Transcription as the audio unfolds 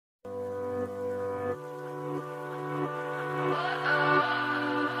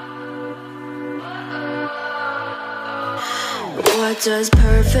does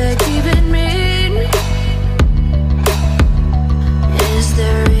perfect even mean? Is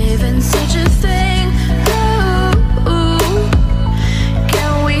there even such a thing? Ooh,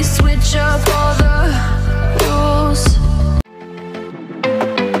 can we switch up all the rules?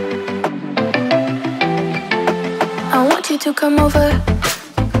 I want you to come over.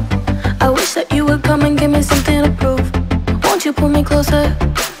 I wish that you would come and give me something to prove. Won't you pull me closer?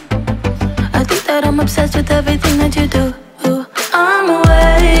 I think that I'm obsessed with everything that you do. I'm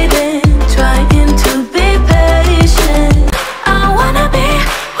waiting, trying to be patient. I wanna be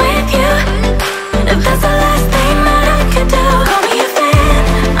with you. If that's the last thing that I can do, call me a fan.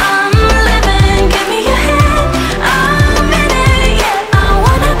 I'm living, give me your hand. I'm in it, yeah. I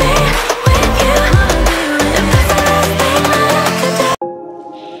wanna be with you. If that's the last thing that I can do.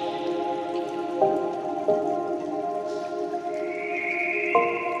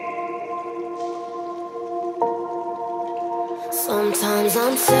 Sometimes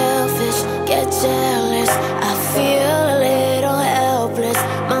I'm selfish, get jealous. I feel a little helpless.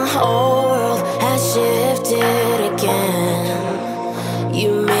 My whole world has shifted again.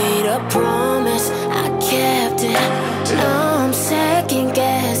 You made a promise, I kept it. Now I'm second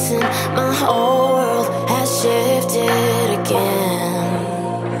guessing. My whole world has shifted again.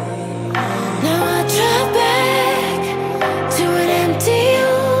 Now I drive back to an empty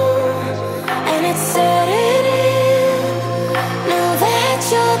room, and it's setting in. Now that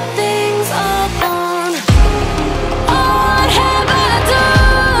your things are gone, what have I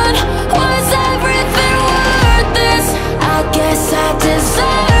done? Was everything worth this? I guess I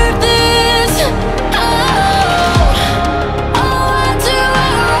deserve this. Why do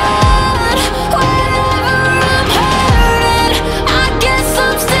I run whenever I'm hurting? I guess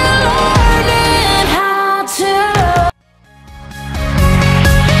I'm still learning how to.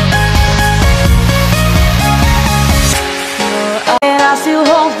 And I still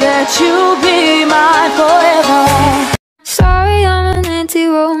hope that you'll be mine forever. Sorry, I'm an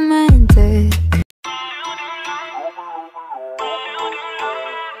anti-romantic.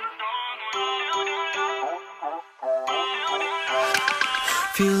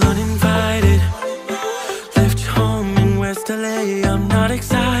 Feel uninvited. Left home in West LA. I'm not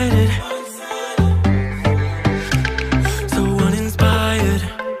excited.